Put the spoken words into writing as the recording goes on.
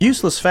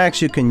Useless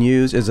Facts You Can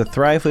Use is a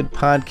Thrivehood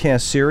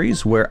podcast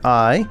series where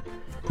I,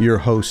 your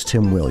host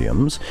Tim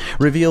Williams,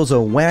 reveals a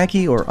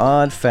wacky or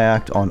odd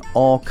fact on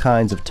all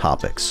kinds of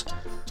topics.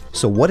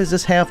 So what does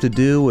this have to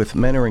do with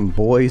mentoring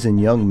boys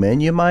and young men,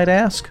 you might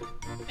ask?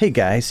 Hey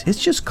guys,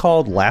 it's just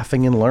called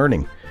laughing and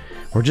learning.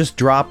 We're just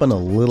dropping a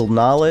little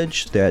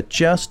knowledge that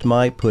just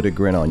might put a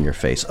grin on your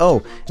face.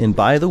 Oh, and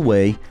by the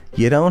way,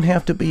 you don't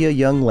have to be a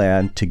young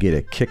lad to get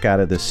a kick out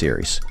of this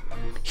series.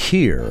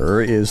 Here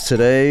is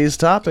today's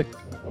topic.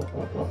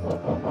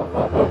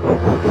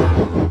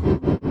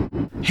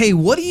 Hey,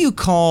 what do you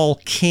call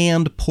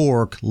canned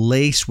pork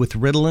laced with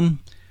Ritalin?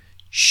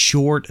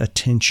 Short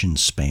attention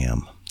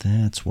spam.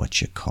 That's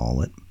what you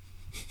call it.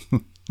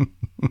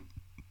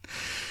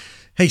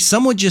 Hey,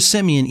 someone just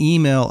sent me an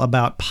email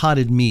about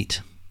potted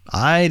meat.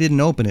 I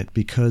didn't open it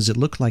because it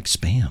looked like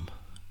spam.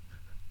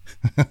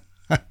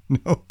 I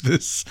know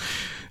this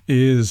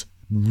is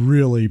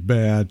really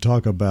bad.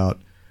 Talk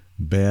about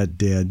bad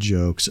dad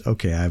jokes.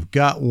 Okay, I've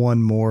got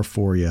one more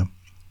for you,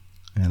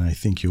 and I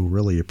think you'll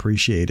really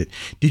appreciate it.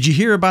 Did you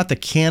hear about the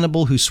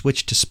cannibal who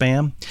switched to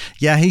spam?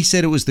 Yeah, he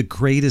said it was the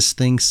greatest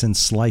thing since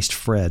sliced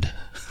Fred.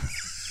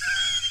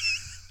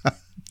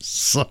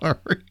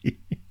 Sorry.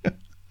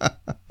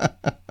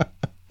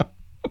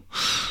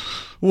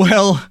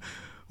 Well,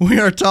 we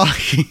are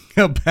talking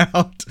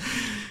about,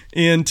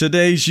 in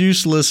today's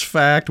useless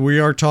fact, we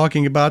are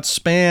talking about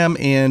spam,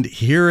 and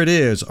here it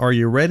is. Are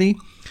you ready?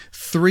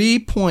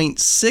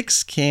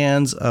 3.6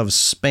 cans of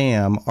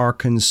spam are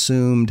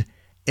consumed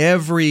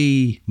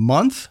every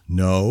month?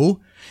 No.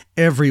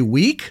 Every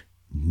week?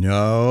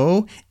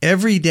 No.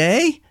 Every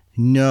day?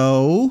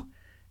 No.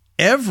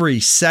 Every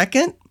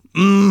second?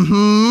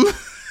 Mm-hmm.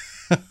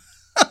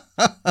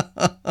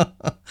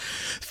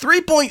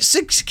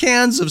 3.6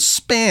 cans of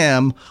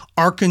spam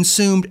are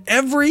consumed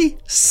every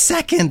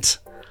second.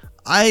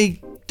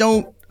 I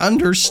don't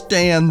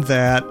understand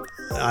that.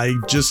 I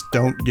just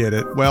don't get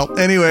it. Well,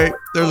 anyway,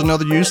 there's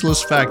another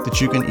useless fact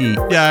that you can eat.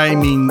 Yeah, I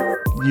mean,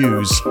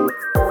 use.